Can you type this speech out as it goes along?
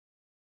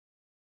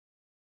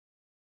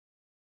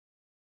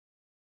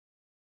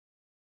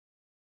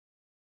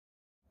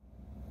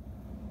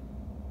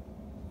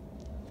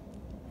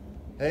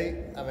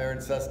Hey, I'm Aaron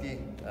Suski.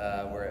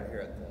 We're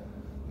here at the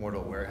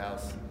Mortal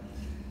Warehouse.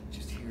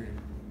 Just here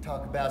to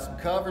talk about some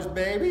covers,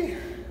 baby.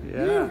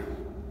 Yeah.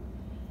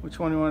 Which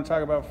one do you want to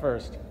talk about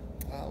first?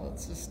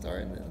 Let's just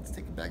start. Let's take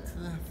it back to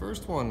the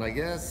first one, I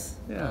guess.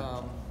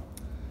 Yeah.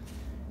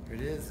 Here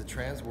it is, the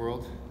Trans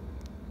World.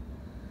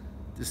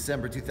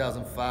 December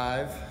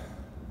 2005.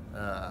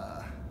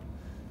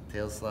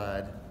 Tail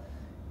slide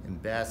in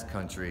Basque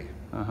Country.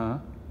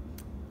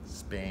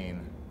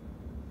 Spain.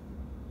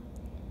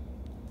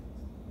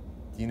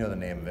 Do you know the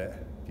name of it?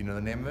 Do you know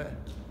the name of it?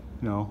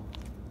 No.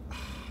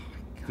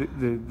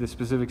 The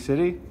specific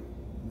city?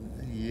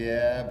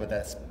 Yeah, but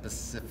that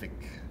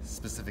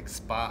specific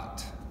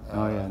spot.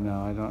 Oh yeah,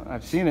 no, I don't.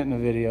 I've seen it in the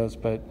videos,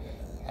 but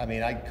I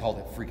mean, I called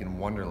it freaking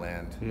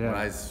Wonderland when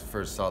I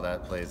first saw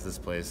that place. This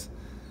place,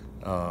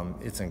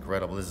 it's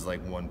incredible. This is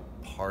like one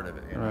part of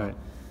it, you know? Right.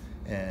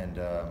 And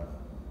I've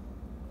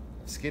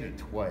skated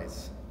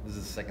twice. This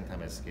is the second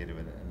time I skated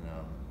with it, and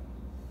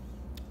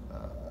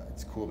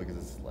it's cool because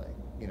it's like,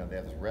 you know, they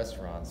have these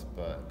restaurants,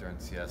 but during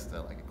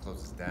siesta, like, it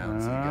closes down,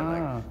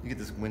 so you get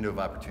this window of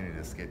opportunity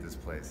to skate this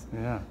place.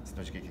 Yeah.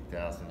 Sometimes you get kicked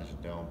out, sometimes you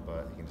don't,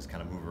 but you can just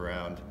kind of move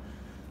around.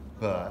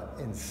 But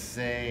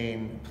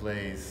insane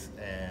place,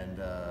 and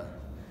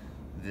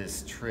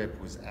this trip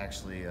was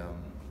actually a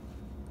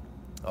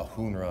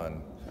HOON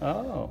Run.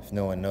 Oh. If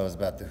no one knows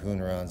about the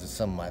HOON Runs, it's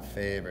some of my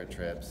favorite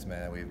trips,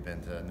 man. We've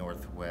been to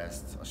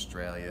Northwest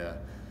Australia,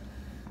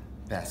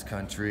 Basque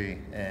Country,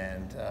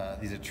 and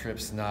these are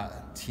trips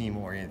not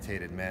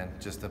team-orientated, man.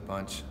 Just a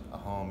bunch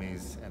of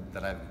homies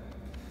that I've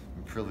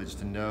been privileged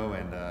to know,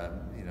 and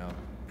you know,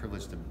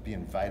 privileged to be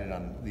invited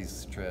on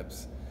these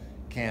trips.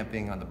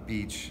 Camping on the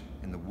beach,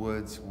 in the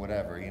woods,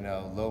 whatever, you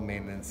know, low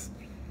maintenance.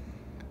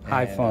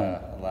 High fun.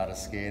 A lot of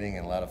skating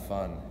and a lot of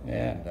fun.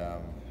 Yeah.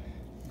 And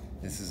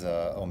this is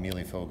a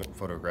O'Mealy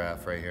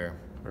photograph right here.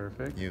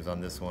 Perfect. He was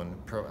on this one.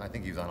 I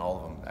think he was on all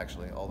of them,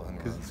 actually, all the HOON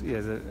Runs.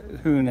 Yeah, the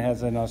HOON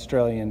has an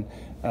Australian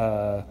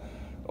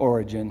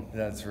origin.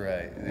 That's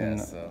right. Yeah.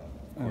 So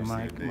of course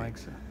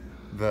Mike's.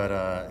 But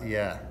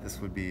yeah,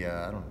 this would be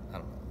I don't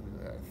know,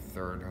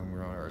 third HOON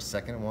Run or a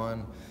second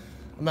one.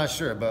 I'm not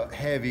sure, but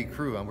heavy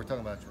crew. We're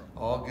talking about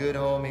all good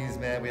homies,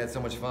 man. We had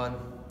so much fun.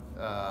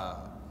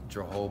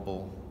 Joe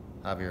Hobel,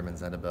 Javier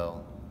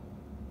Manzanabel,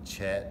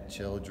 Chet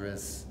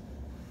Childress,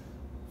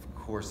 of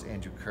course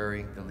Andrew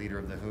Curry, the leader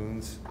of the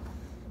Hoons,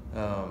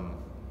 the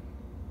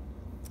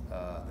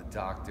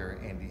doctor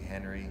Andy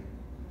Henry,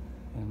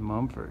 And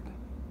Mumford.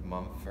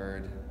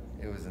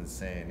 It was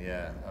insane,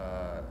 yeah.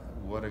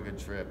 What a good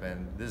trip.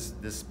 And this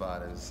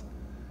spot is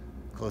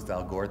close to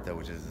Algorta,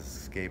 which is a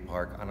skate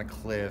park on a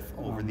cliff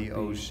over the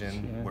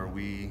ocean, where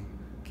we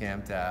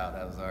camped out.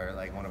 That was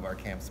one of our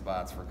camp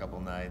spots for a couple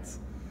nights.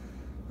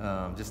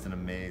 Just an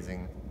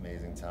amazing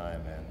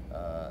time, man.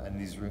 And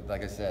these,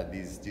 like I said,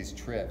 these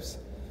trips,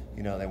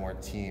 you know, they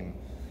weren't team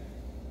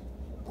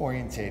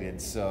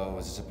orientated, so it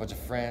was just a bunch of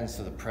friends,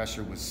 so the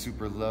pressure was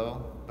super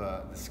low,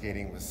 but the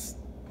skating was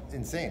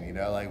insane, you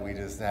know, like we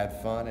just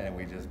had fun and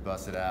we just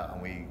busted out,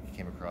 and we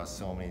came across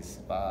so many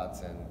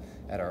spots and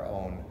at our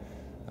own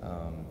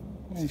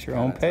it's your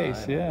own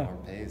pace, yeah. Our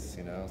own pace,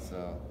 you know.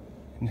 So,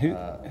 and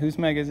whose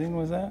magazine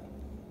was that?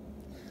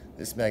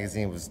 This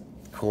magazine was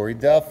Corey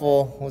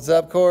Duffel. What's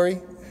up, Corey?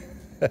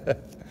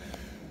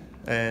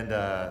 And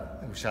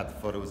we shot the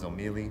photo with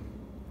O'Mealy,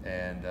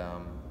 and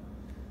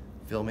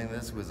filming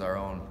this was our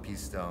own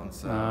Peace Stone.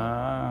 So,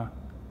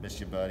 miss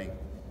you, buddy.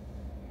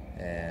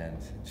 And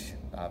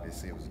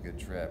obviously, it was a good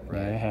trip, right?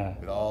 Yeah.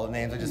 With all the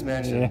names I just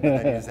mentioned, and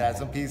then you just had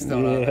some Peace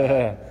Stone on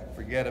that.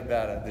 Forget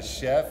about it. The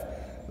chef.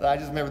 I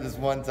just remember this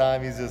one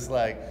time, he's just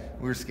like,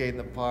 we were skating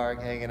the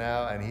park, hanging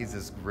out, and he's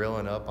just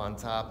grilling up on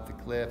top of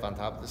the cliff, on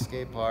top of the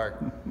skate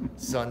park,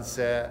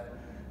 sunset,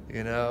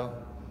 you know?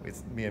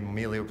 Me and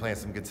O'Mealy were playing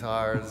some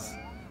guitars.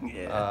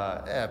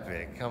 Yeah.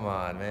 Epic, come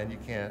on, man, you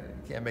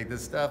can't make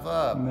this stuff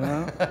up.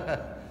 No.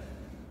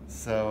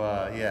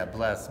 So, yeah,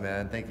 blessed,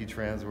 man. Thank you,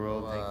 Trans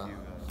World, thank you.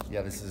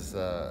 Yeah, this is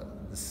the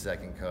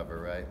second cover,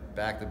 right?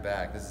 Back to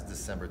back, this is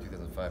December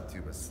 2005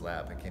 too, but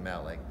Slap, it came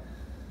out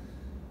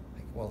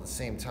well, at the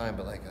same time,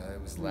 but it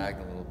was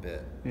lagged a little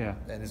bit. Yeah.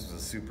 And this was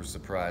a super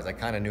surprise. I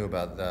kind of knew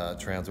about the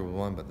Trans World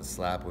one, but the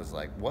Slap was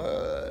like,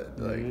 what?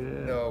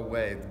 No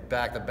way.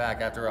 Back to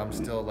back after I'm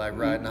still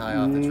riding high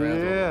off the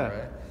Trans World one,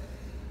 right?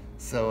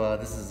 So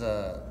this is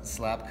a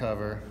Slap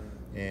cover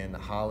in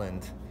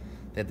Holland.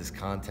 They had this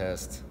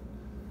contest,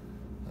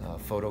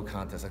 photo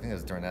contest. I think it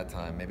was during that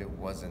time. Maybe it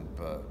wasn't,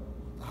 but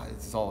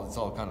it's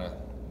all kind of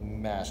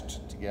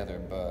mashed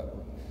together. But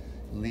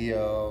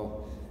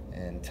Leo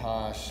and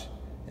Tosh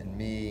and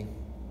me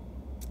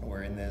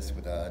were in this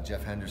with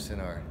Jeff Henderson,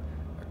 our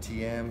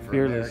TM for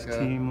Fearless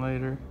America. team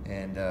later.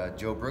 And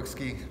Joe Brook,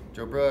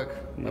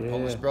 my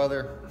Polish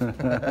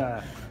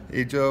brother.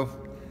 Hey, Joe.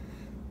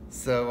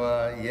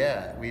 So,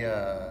 yeah, we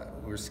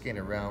were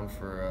skating around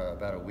for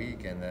about a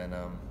week, and then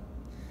I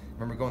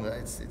remember going to,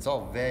 it's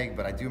all vague,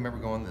 but I do remember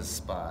going to this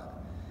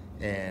spot.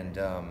 And,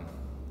 I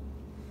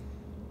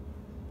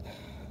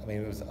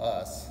mean, it was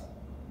us.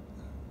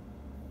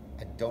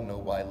 I don't know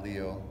why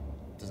Leo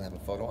doesn't have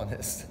a photo on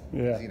this.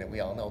 Yeah. You know, we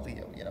all know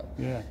Leo, you know.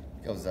 Yeah.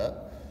 Goes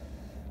up.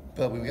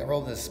 But we got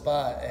rolled to this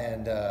spot,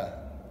 and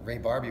Ray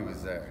Barbie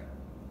was there.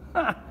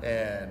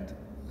 And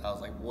I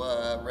was like,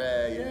 what,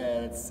 Ray?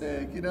 Yeah, it's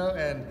sick, you know?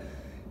 And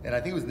I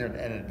think it was near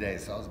the end of the day,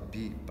 so I was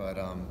beat. But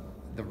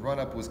the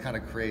run-up was kind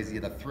of crazy.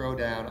 The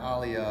throwdown,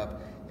 ollie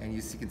up, and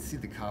you can see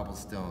the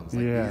cobblestones.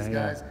 Like these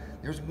guys.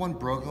 There's one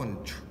broken,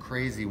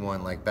 crazy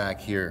one, like back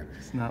here.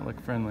 It's not look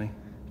friendly.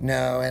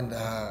 No, and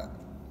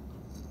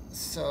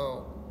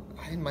so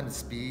I didn't mind the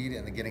speed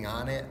and the getting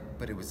on it,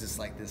 but it was just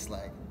like this,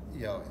 like,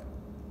 yo,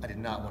 I did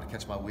not want to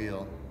catch my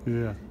wheel.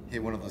 Yeah.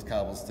 Hit one of those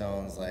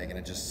cobblestones, like, and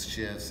it just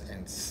shifts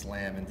and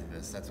slam into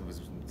this. That's what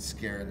was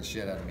scaring the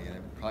shit out of me,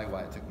 and probably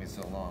why it took me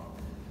so long.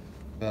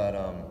 But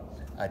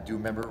I do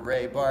remember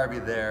Ray Barbie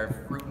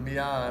there rooting me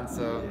on,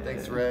 so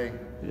thanks, Ray.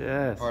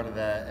 Yes. Part of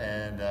that,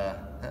 and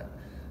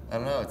I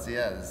don't know. It's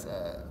this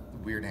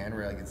weird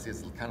handrail. You can see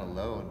it's kind of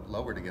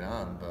lower to get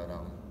on, but a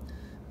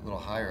little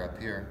higher up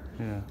here.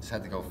 Yeah. Just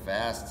had to go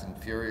fast and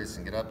furious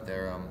and get up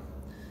there.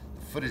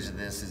 The footage of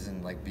this is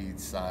in like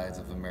B-sides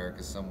of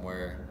America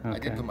somewhere. Okay. I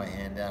did put my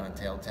hand down and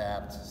tail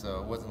tapped,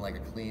 so it wasn't like a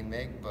clean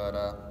make,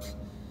 but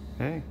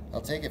Hey.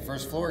 I'll take it.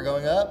 First floor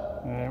going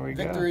up. There we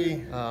go.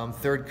 Victory.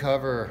 Third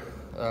cover,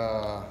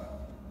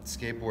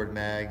 Skateboard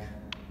Mag,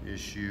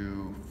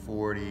 issue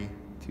 40.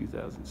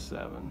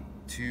 2007.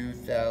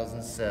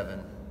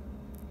 2007.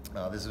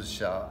 This was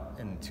shot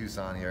in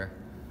Tucson here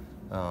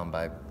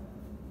by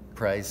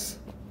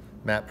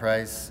Matt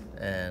Price,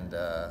 and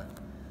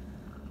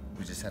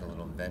we just had a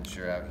little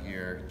adventure out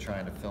here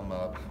trying to film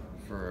up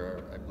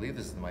for, I believe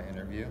this is my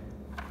interview.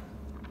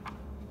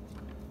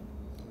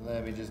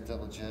 Let me just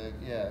double check.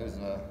 Yeah, it was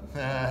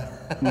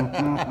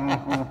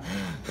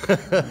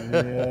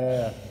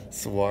Yeah.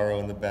 Saguaro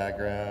in the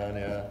background,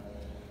 yeah.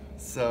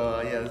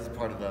 So this is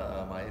part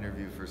of my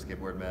interview for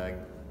Skateboard Mag,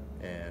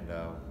 and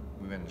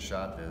we went and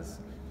shot this.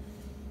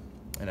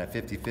 And I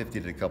 50-50'd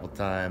it a couple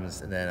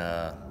times, and then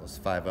was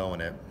 5-0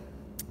 in it.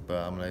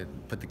 But I'm gonna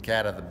put the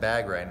cat out of the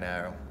bag right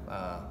now.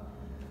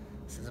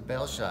 This is a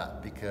bail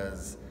shot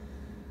because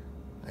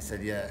I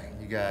said, yeah,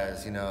 you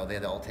guys, you know, they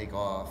had to all take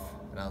off.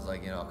 And I was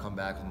like, you know, I'll come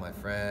back with my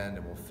friend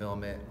and we'll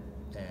film it.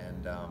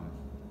 And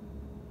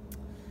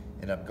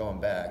ended up going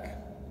back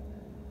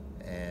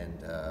and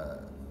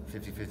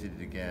 50-50'd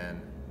it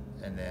again.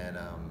 And then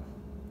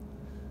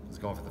was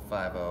going for the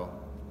 5-0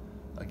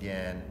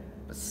 again,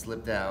 but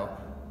slipped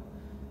out.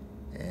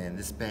 And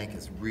this bank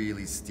is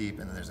really steep,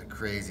 and then there's a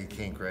crazy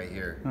kink right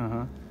here.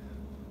 And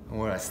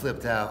when I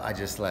slipped out, I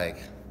just like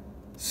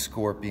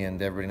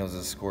scorpioned. Everybody knows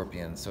a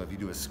scorpion. So if you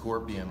do a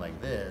scorpion like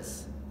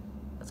this,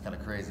 that's kind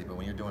of crazy. But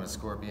when you're doing a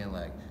scorpion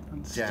like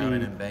down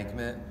an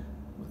embankment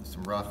with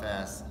some rough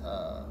ass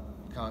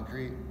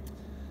concrete,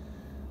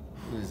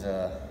 it was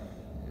a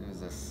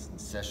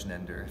session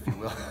ender, if you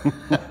will.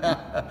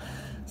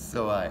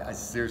 So I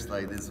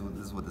seriously, this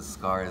is what the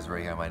scar is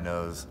right here on my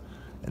nose,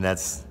 and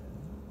that's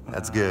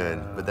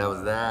good. But that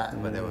was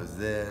that. But there was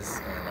this,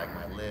 and like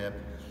my lip,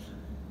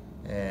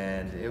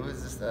 and it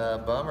was just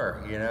a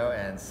bummer, you know.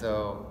 And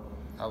so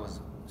I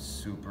was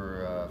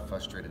super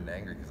frustrated and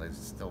angry because I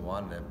still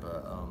wanted it,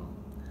 but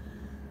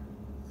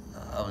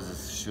I was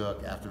just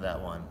shook after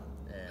that one.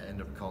 And I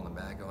ended up calling them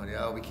back, going,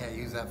 "Yo, we can't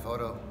use that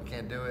photo. We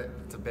can't do it.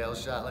 It's a bail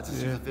shot. Let's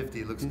just use a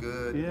 50. It looks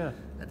good." Yeah.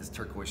 Had this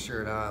turquoise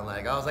shirt on.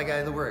 Like, I was like, "Guy,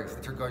 it works.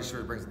 The turquoise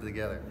shirt brings it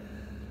together."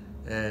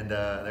 And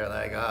they're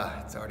like,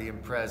 it's already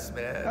impressed,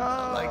 man.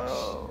 I'm like,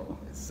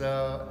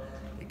 so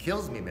it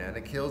kills me, man.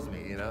 It kills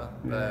me, you know.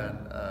 But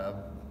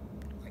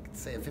I could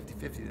say a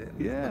 50-50 then.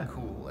 Yeah. Look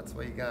cool. That's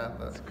what you got.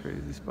 But It's a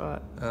crazy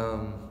spot.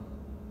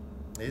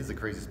 it is a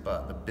crazy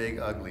spot. The Big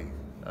Ugly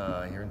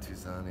here in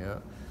Tucson, yeah.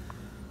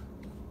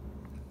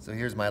 So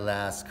here's my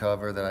last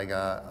cover that I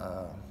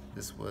got.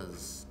 This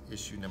was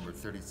issue number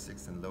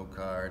 36 in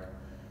Lowcard.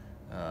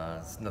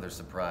 It's another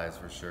surprise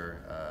for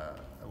sure.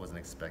 I wasn't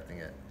expecting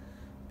it.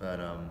 But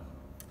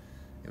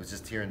it was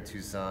just here in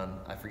Tucson.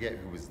 I forget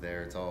who was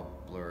there. It's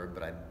all blurred,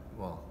 but I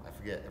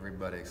forget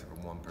everybody except for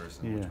one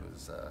person, which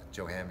was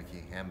Joe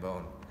Hammeke,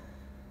 Hambone.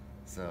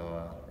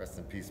 So rest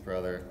in peace,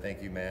 brother.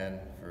 Thank you, man,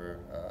 for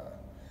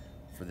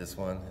this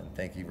one, and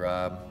thank you,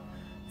 Rob,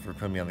 for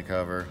putting me on the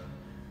cover.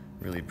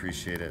 Really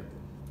appreciate it.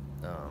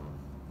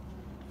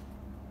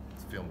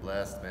 Just feeling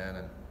blessed, man,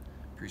 and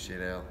appreciate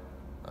it,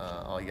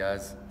 all you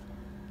guys.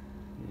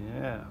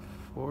 Yeah,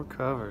 4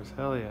 covers.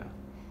 Hell yeah.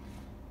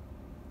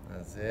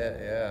 That's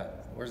it, yeah.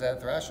 Where's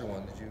that Thrasher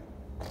one? Did you?